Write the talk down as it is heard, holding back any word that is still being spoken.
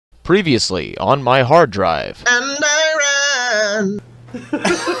Previously on my hard drive. And I ran.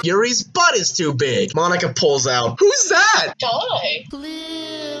 Yuri's butt is too big. Monica pulls out. Who's that? Die.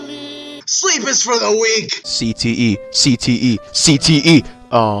 Sleep is for the weak. CTE, CTE, CTE.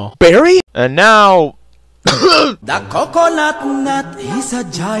 Oh, Barry? And now... The coconut nut is a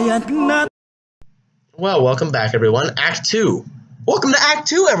giant nut. Well, welcome back, everyone. Act 2. Welcome to Act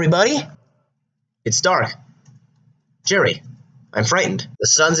 2, everybody. It's dark. Jerry, I'm frightened. The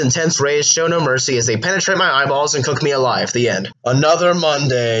sun's intense rays show no mercy as they penetrate my eyeballs and cook me alive. The end. Another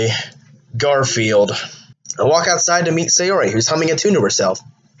Monday. Garfield. I walk outside to meet Sayori, who's humming a tune to herself.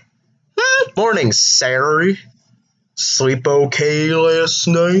 Morning, Sayori. Sleep okay last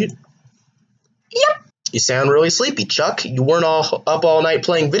night? Yep. You sound really sleepy, Chuck. You weren't all up all night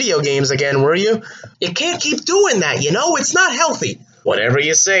playing video games again, were you? You can't keep doing that, you know? It's not healthy. Whatever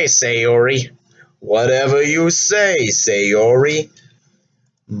you say, Sayori. Whatever you say, Sayori.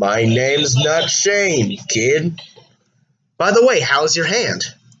 My name's not Shane, kid. By the way, how's your hand?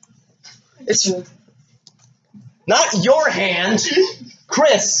 It's not your hand.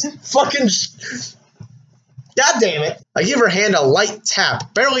 Chris, fucking... God damn it. I give her hand a light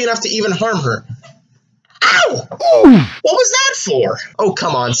tap, barely enough to even harm her. Ow! What was that for? Oh,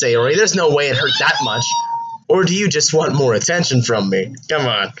 come on, Sayori. There's no way it hurt that much. Or do you just want more attention from me? Come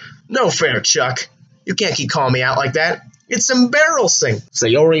on. No fair, Chuck. You can't keep calling me out like that. It's embarrassing.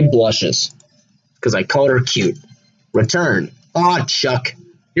 Sayori blushes. Because I called her cute. Return. Aw, Chuck.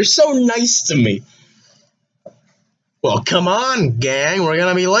 You're so nice to me. Well, come on, gang. We're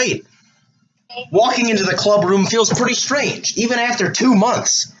gonna be late. Walking into the club room feels pretty strange, even after 2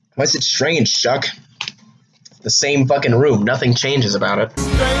 months. Why is it strange, Chuck? The same fucking room. Nothing changes about it.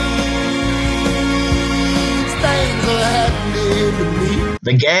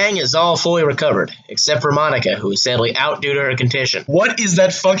 The gang is all fully recovered, except for Monica, who is sadly out due to her condition. What is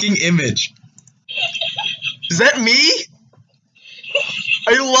that fucking image? Is that me?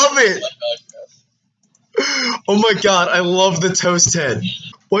 I love it. Oh my god, I love the toast head.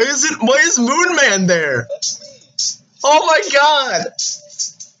 Why is Moon Man there? Oh my god.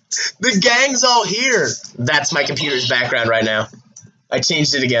 The gang's all here. That's my computer's background right now. I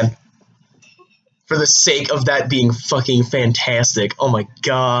changed it again. For the sake of that being fucking fantastic. Oh my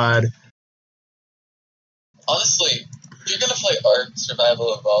god. Honestly, if you're gonna play Ark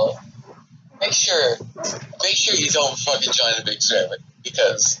Survival Evolved, make sure you don't fucking join a big server,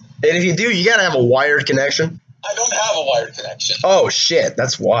 because... And if you do, you gotta have a wired connection. I don't have a wired connection. Oh shit,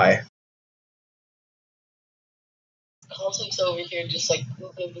 that's why. Cosmic's over here just like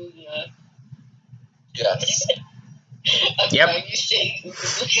ooga booga. Yes. Yep.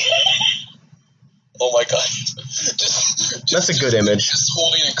 Oh my god. Just that's a good image. Just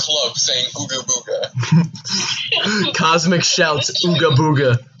holding a club saying ooga booga. Cosmic shouts ooga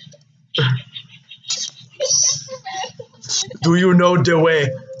booga. Do you know the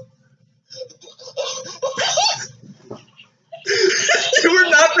way? You were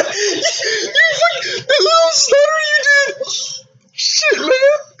not. The little stutter you did. Shit, man.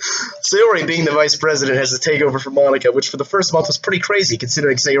 Sayori, being the vice president, has to take over for Monica, which for the first month was pretty crazy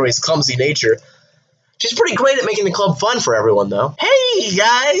considering Sayori's clumsy nature. She's pretty great at making the club fun for everyone, though. Hey,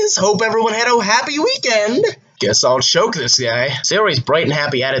 guys! Hope everyone had a happy weekend. Guess I'll choke this guy. Sayori's bright and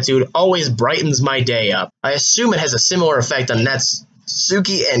happy attitude always brightens my day up. I assume it has a similar effect on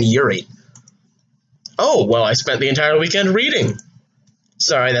Natsuki and Yuri. Oh, well, I spent the entire weekend reading.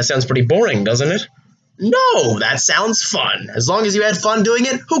 Sorry, that sounds pretty boring, doesn't it? No, that sounds fun. As long as you had fun doing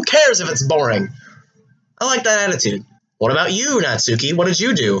it, who cares if it's boring? I like that attitude. What about you, Natsuki? What did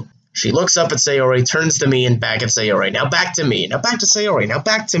you do? She looks up at Sayori, turns to me, and back at Sayori. Now back to me. Now back to Sayori. Now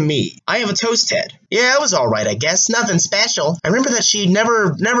back to me. I have a toast head. Yeah, it was alright, I guess. Nothing special. I remember that she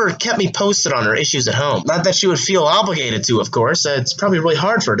never kept me posted on her issues at home. Not that she would feel obligated to, of course. It's probably really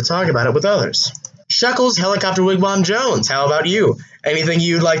hard for her to talk about it with others. Shuckles, Helicopter Wigwam Jones, how about you? Anything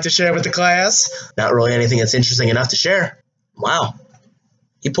you'd like to share with the class? Not really anything that's interesting enough to share. Wow.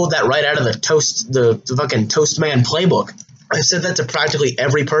 He pulled that right out of the fucking Toastman playbook. I said that to practically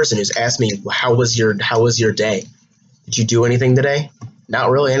every person who's asked me, how was your day? Did you do anything today?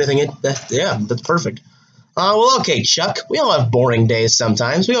 Not really anything. Yeah, that's perfect. Well, okay, Chuck. We all have boring days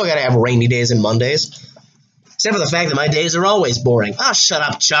sometimes. We all gotta have rainy days and Mondays. Except for the fact that my days are always boring. Ah, shut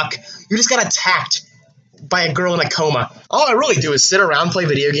up, Chuck. You just got attacked by a girl in a coma. All I really do is sit around, play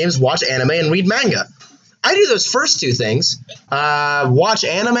video games, watch anime, and read manga. I do those first two things. Watch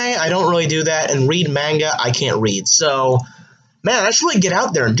anime, I don't really do that, and read manga, I can't read. So, man, I should really get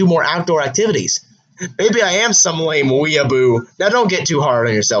out there and do more outdoor activities. Maybe I am some lame weeaboo. Now, don't get too hard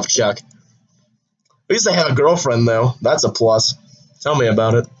on yourself, Chuck. At least I have a girlfriend, though. That's a plus. Tell me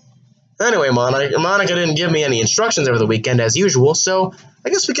about it. Anyway, Monica didn't give me any instructions over the weekend as usual, so I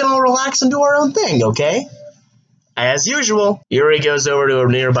guess we can all relax and do our own thing, okay? As usual, Yuri goes over to a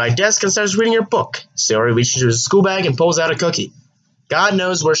nearby desk and starts reading her book. Sayori reaches into his school bag and pulls out a cookie. God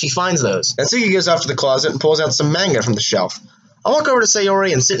knows where she finds those. Natsuki goes off to the closet and pulls out some manga from the shelf. I walk over to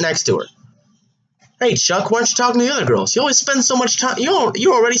Sayori and sit next to her. Hey, Chuck, why aren't you talking to the other girls? You always spend so much time.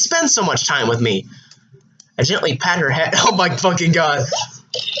 You already spend so much time with me. I gently pat her head. Oh my fucking god.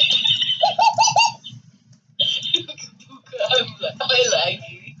 I like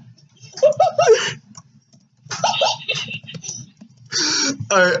you.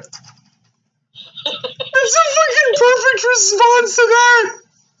 Alright. That's a fucking perfect response to that.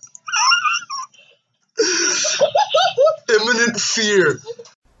 Imminent fear.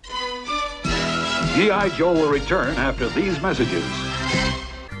 G.I. Joe will return after these messages.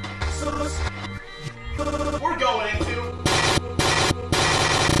 We're going into...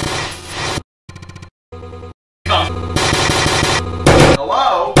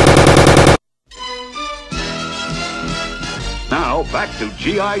 Hello? Now, back to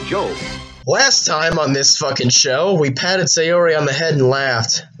G.I. Joe. Last time on this fucking show, we patted Sayori on the head and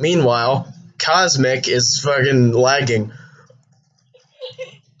laughed. Meanwhile, Cosmic is fucking lagging.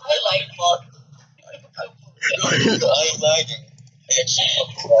 I like Mark. I'm lagging. I actually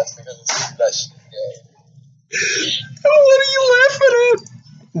fucking laughed because it's that shit gay. What are you laughing at?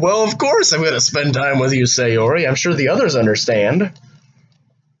 Well, of course I'm gonna spend time with you, Sayori. I'm sure the others understand.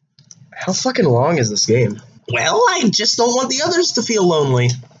 How fucking long is this game? Well, I just don't want the others to feel lonely.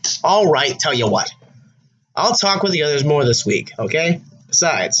 Alright, tell you what. I'll talk with the others more this week, okay?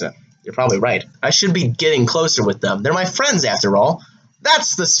 Besides, you're probably right. I should be getting closer with them. They're my friends, after all.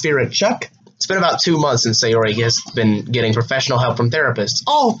 That's the spirit, Chuck. It's been about 2 months since Sayori has been getting professional help from therapists.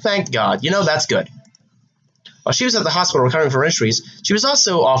 Oh, thank God. You know, that's good. While she was at the hospital recovering from injuries, she was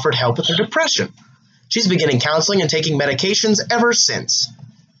also offered help with her depression. She's been getting counseling and taking medications ever since.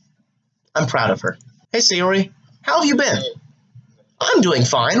 I'm proud of her. Hey, Sayori, how have you been? I'm doing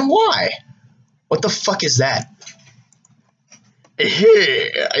fine. Why? What the fuck is that? I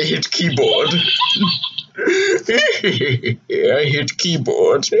hit keyboard. I hit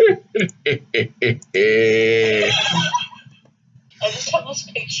keyboard. I just have this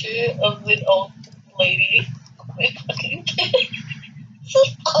picture of an old lady with fucking kids.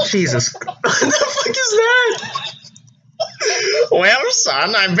 Jesus. What the fuck is that? Well,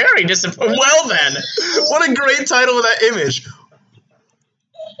 son, I'm very disappointed. Well, then. What a great title of that image.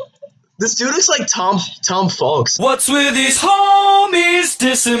 This dude looks like Tom Fulks. What's with these homies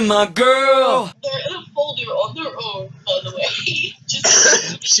dissing my girl? They're in a folder on their own, by the way.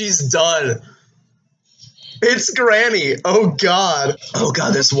 Just She's done. It's Granny. Oh, God. Oh,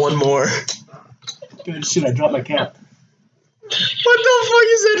 God, there's one more. Good shit, I dropped my cap. What the fuck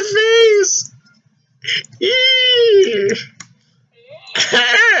is that face?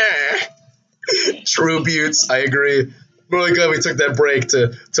 True Buttes, I agree. Really glad we took that break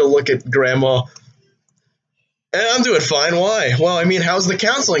to look at Grandma. And I'm doing fine, why? Well, I mean, how's the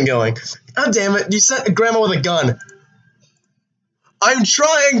counseling going? God damn it, you sent Grandma with a gun. I'm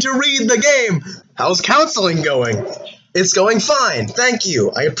trying to read the game! How's counseling going? It's going fine, thank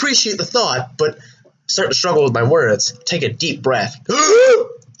you. I appreciate the thought, but I'm starting to struggle with my words. Take a deep breath.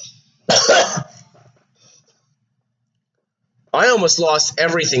 I almost lost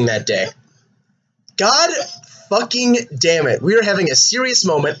everything that day. God fucking damn it. We are having a serious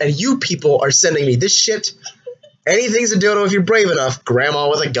moment, and you people are sending me this shit. Anything's a dodo if you're brave enough. Grandma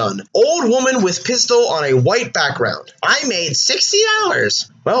with a gun. Old woman with pistol on a white background. I made $60.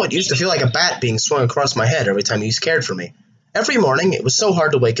 Well, it used to feel like a bat being swung across my head every time you cared for me. Every morning, it was so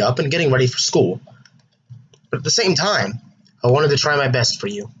hard to wake up and getting ready for school. But at the same time, I wanted to try my best for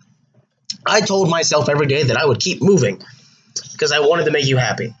you. I told myself every day that I would keep moving, because I wanted to make you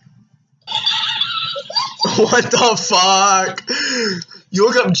happy. What the fuck? You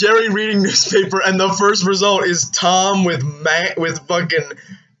look up Jerry reading newspaper and the first result is Tom with fucking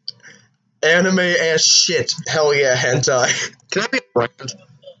anime ass shit. Hell yeah, hentai. Can I be a friend?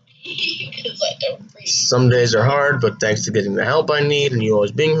 because I don't read. Some days are hard, but thanks to getting the help I need and you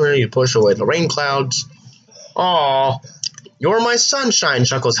always being here, you push away the rain clouds. Aw, you're my sunshine,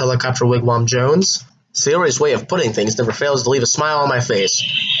 chuckles Helicopter Wigwam Jones. Sayori's way of putting things never fails to leave a smile on my face.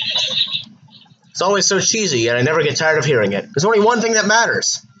 It's always so cheesy, yet I never get tired of hearing it. There's only one thing that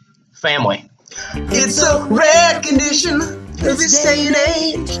matters. Family. It's a rare condition of this day and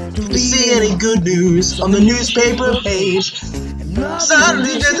age to see any good news on the newspaper page.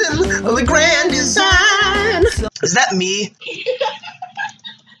 Suddenly driven of the grand design. Is that me?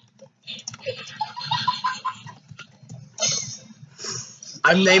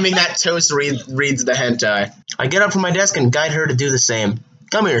 I'm naming that toast reads the hentai. I get up from my desk and guide her to do the same.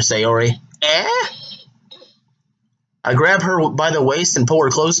 Come here, Sayori. I grab her by the waist and pull her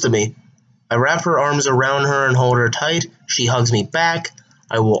close to me. I wrap her arms around her and hold her tight. She hugs me back.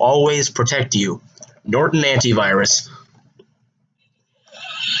 I will always protect you. Norton Antivirus.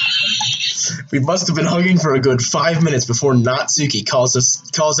 We must have been hugging for a good 5 minutes before Natsuki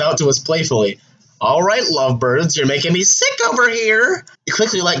calls out to us playfully. All right, lovebirds, you're making me sick over here. We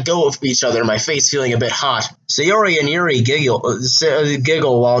quickly let go of each other, my face feeling a bit hot. Sayori and Yuri giggle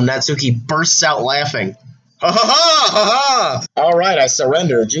while Natsuki bursts out laughing. Ha ha ha ha ha! All right, I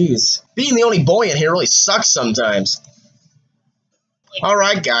surrender. Jeez, being the only boy in here really sucks sometimes. All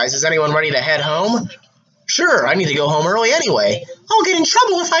right, guys, is anyone ready to head home? Sure, I need to go home early anyway. I'll get in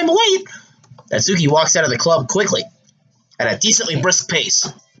trouble if I'm late. Natsuki walks out of the club quickly, at a decently brisk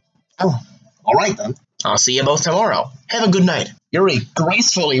pace. Oh, all right then. I'll see you both tomorrow. Have a good night. Yuri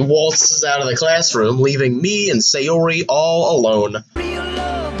gracefully waltzes out of the classroom, leaving me and Sayori all alone. Real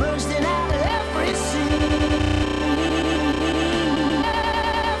love bursting out of every scene.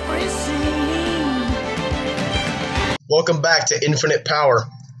 Every scene. Welcome back to Infinite Power.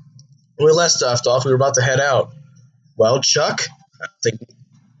 When we last left off, we were about to head out. Well, Chuck,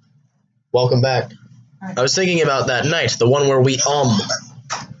 welcome back. I was thinking about that night, the one where we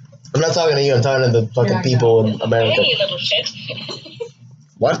I'm not talking to you, I'm talking to the fucking people in America. Hey, you little shit.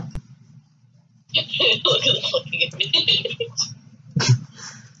 What? Looking at me.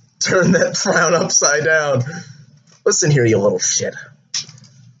 Turn that frown upside down. Listen here, you little shit.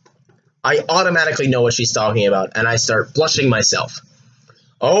 I automatically know what she's talking about, and I start blushing myself.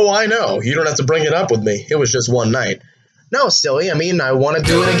 Oh, I know. You don't have to bring it up with me. It was just one night. No, silly. I mean, I want to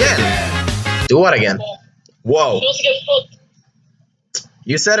do it again. Do what again? Whoa. Supposed to get fucked.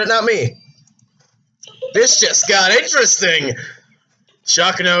 You said it, not me. This just got interesting.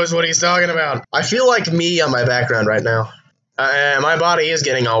 Chuck knows what he's talking about. I feel like me on my background right now. My body is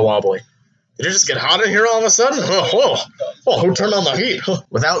getting all wobbly. Did it just get hot in here all of a sudden? Oh, who turned on the heat?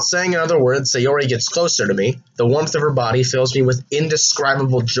 Without saying another word, Sayori gets closer to me. The warmth of her body fills me with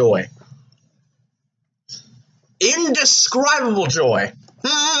indescribable joy. Indescribable joy.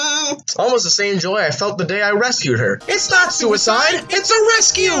 Almost the same joy I felt the day I rescued her. It's not suicide, it's a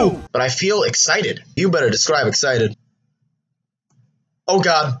rescue! But I feel excited. You better describe excited. Oh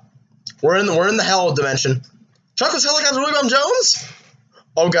god. We're in the hell dimension. Chuckles Helicopter William Jones?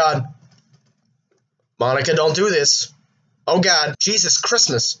 Oh god. Monica, don't do this. Oh god. Jesus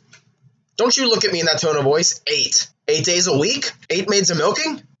Christmas. Don't you look at me in that tone of voice. 8. 8 days a week? 8 maids of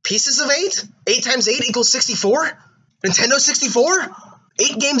milking? Pieces of 8? 8 times 8 equals 64? Nintendo 64?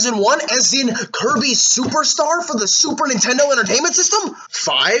 8 games in one, as in Kirby Superstar for the Super Nintendo Entertainment System?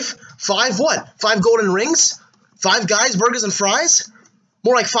 5? 5 what? 5 golden rings? 5 guys, burgers, and fries?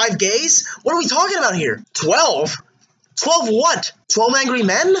 More like 5 gays? What are we talking about here? 12? 12 what? 12 angry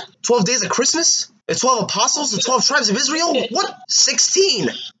men? 12 days of Christmas? The 12 apostles? The 12 tribes of Israel? What? 16?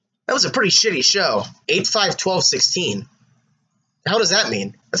 That was a pretty shitty show. 8, 5, 12, 16. How does that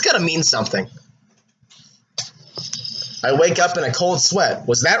mean? That's gotta mean something. I wake up in a cold sweat.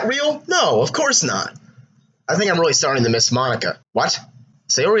 Was that real? No, of course not. I think I'm really starting to miss Monica. What?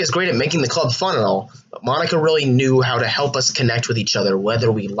 Sayori is great at making the club fun and all, but Monica really knew how to help us connect with each other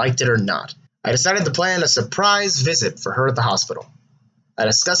whether we liked it or not. I decided to plan a surprise visit for her at the hospital. I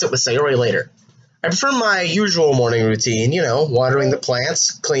discuss it with Sayori later. I prefer my usual morning routine, you know, watering the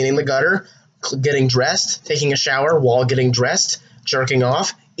plants, cleaning the gutter, getting dressed, taking a shower while getting dressed, jerking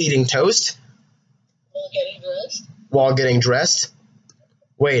off, eating toast. While getting dressed? While getting dressed.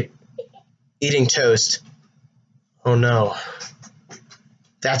 Wait. Eating toast. Oh no.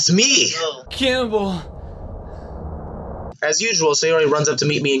 That's me! Campbell. As usual, Sayori runs up to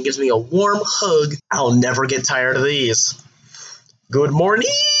meet me and gives me a warm hug. I'll never get tired of these. Good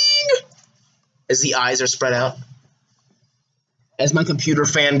morning! As the eyes are spread out. As my computer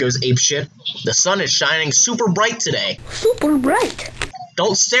fan goes apeshit. The sun is shining super bright today. Super bright.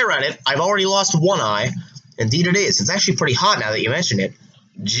 Don't stare at it. I've already lost one eye. Indeed it is. It's actually pretty hot now that you mention it.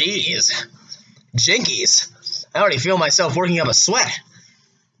 Jeez. Jinkies. I already feel myself working up a sweat.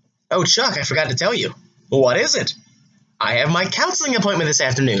 Oh, Chuck, I forgot to tell you. What is it? I have my counseling appointment this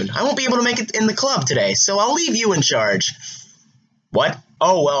afternoon. I won't be able to make it in the club today, so I'll leave you in charge. What?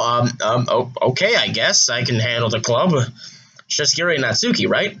 Oh, well, okay, I guess. I can handle the club. It's just Yuri and Natsuki,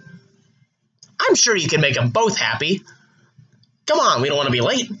 right? I'm sure you can make them both happy. Come on, we don't want to be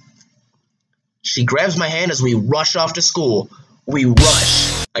late. She grabs my hand as we rush off to school. We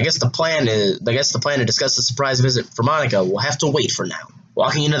rush. I guess the plan to discuss the surprise visit for Monica will have to wait for now.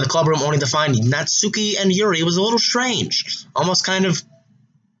 Walking into the club room only to find Natsuki and Yuri was a little strange. Almost kind of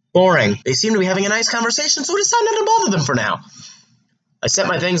Boring. They seem to be having a nice conversation, so I decided not to bother them for now. I set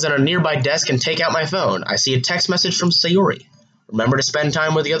my things on a nearby desk and take out my phone. I see a text message from Sayori. Remember to spend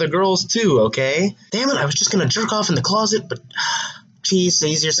time with the other girls too, okay? Damn it, I was just gonna jerk off in the closet, but geez,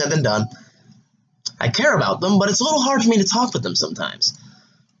 easier said than done. I care about them, but it's a little hard for me to talk with them sometimes.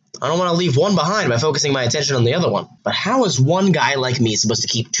 I don't want to leave one behind by focusing my attention on the other one. But how is one guy like me supposed to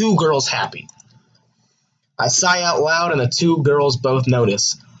keep two girls happy? I sigh out loud and the two girls both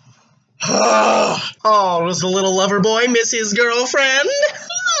notice. Oh, does the little lover boy miss his girlfriend?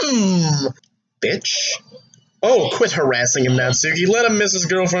 Bitch. Oh, quit harassing him, Natsuki. Let him miss his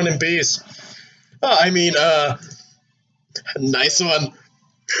girlfriend in peace. Nice one.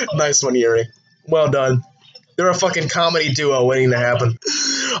 Nice one, Yuri. Well done. They're a fucking comedy duo waiting to happen.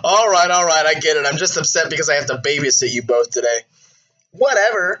 Alright, I get it. I'm just upset because I have to babysit you both today.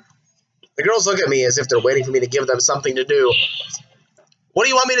 Whatever. The girls look at me as if they're waiting for me to give them something to do. What do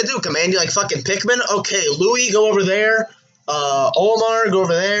you want me to do? Command you like fucking Pikmin? Okay, Louie, go over there. Omar, go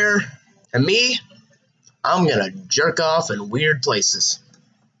over there. And me? I'm gonna jerk off in weird places.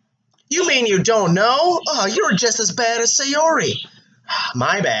 You mean you don't know? Oh, you're just as bad as Sayori.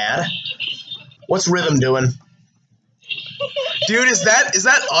 My bad. What's Rhythm doing? Dude, is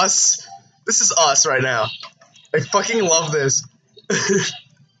that us? This is us right now. I fucking love this.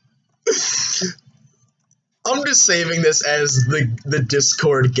 I'm just saving this as the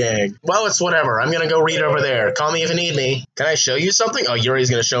Discord gang. Well, it's whatever. I'm gonna go read over there. Call me if you need me. Can I show you something? Oh, Yuri's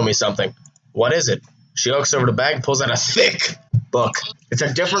gonna show me something. What is it? She looks over the bag and pulls out a thick book. It's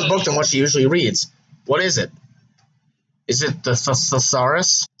a different book than what she usually reads. What is it? Is it the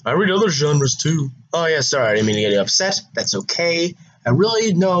Thesaurus? I read other genres too. Oh yeah, sorry, I didn't mean to get you upset. That's okay. I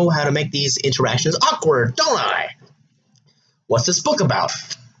really know how to make these interactions awkward, don't I? What's this book about?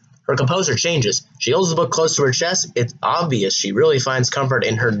 Her composure changes. She holds the book close to her chest. It's obvious she really finds comfort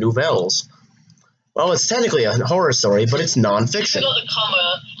in her novellas. Well, it's technically a horror story, but it's non-fiction.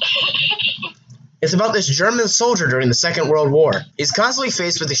 It's about this German soldier during the Second World War. He's constantly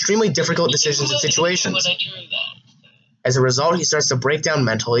faced with extremely difficult decisions and situations. As a result, he starts to break down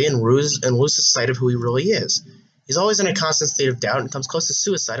mentally and loses sight of who he really is. He's always in a constant state of doubt and comes close to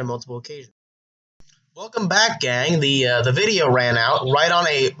suicide on multiple occasions. Welcome back, gang. The video ran out right on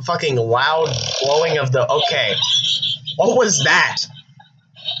a fucking loud blowing of the... Okay. What was that?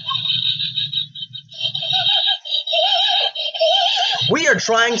 We are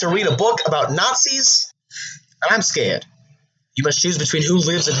trying to read a book about Nazis, and I'm scared. You must choose between who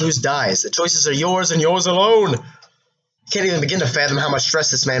lives and who dies. The choices are yours and yours alone. Can't even begin to fathom how much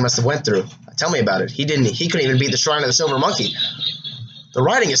stress this man must have went through. Tell me about it. He couldn't even beat the Shrine of the Silver Monkey. The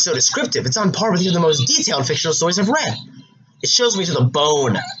writing is so descriptive. It's on par with even the most detailed fictional stories I've read. It shows me to the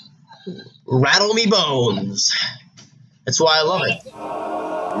bone. Rattle me bones. That's why I love it.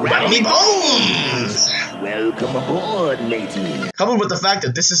 Rattle me bones! Welcome aboard, matey. Coupled with the fact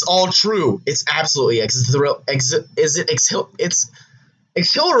that this is all true, it's absolutely exhilarating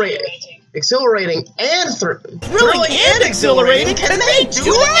and thrilling and exhilarating. Can they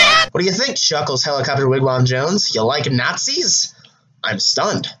do that? What do you think, Chuckles Helicopter Wigwam Jones? You like Nazis? I'm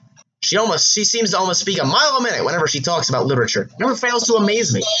stunned. She seems to almost speak a mile a minute whenever she talks about literature. Never fails to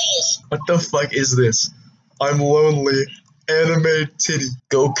amaze me. What the fuck is this? I'm lonely. Anime titty.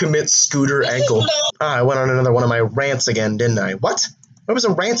 Go commit scooter ankle. Ah, I went on another one of my rants again, didn't I? What? There was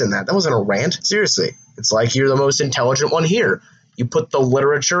a rant in that. That wasn't a rant. Seriously. It's like you're the most intelligent one here. You put the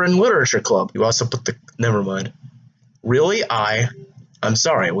literature in literature club. You also put the... Never mind. Really? I'm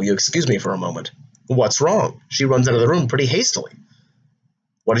sorry. Will you excuse me for a moment? What's wrong? She runs out of the room pretty hastily.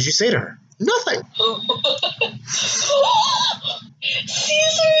 What did you say to her? Nothing. Caesar!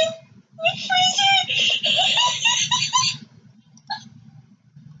 The freezer!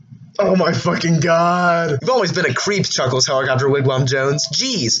 Oh my fucking god. You've always been a creep, Chuckles Helicopter Wigwam Jones.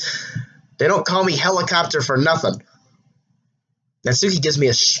 Jeez. They don't call me Helicopter for nothing. Natsuki gives me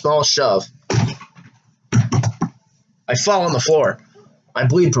a small shove. I fall on the floor. I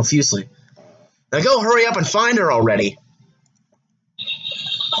bleed profusely. Now go hurry up and find her already.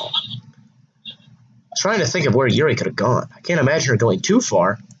 Trying to think of where Yuri could have gone. I can't imagine her going too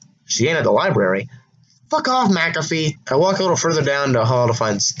far. She ain't at the library. Fuck off, McAfee. I walk a little further down the hall to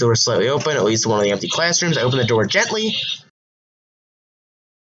find the door slightly open. It leads to one of the empty classrooms. I open the door gently.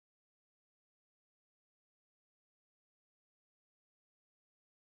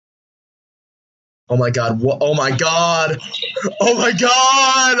 Oh my god. Oh my god. Oh my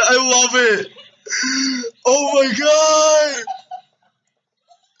god. I love it. Oh my god.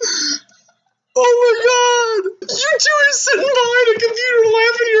 Oh my god! You two are sitting behind a computer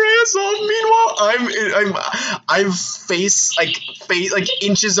laughing your ass off. Meanwhile, I'm face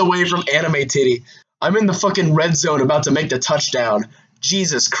inches away from anime titty. I'm in the fucking red zone about to make the touchdown.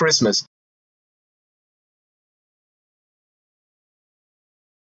 Jesus Christmas.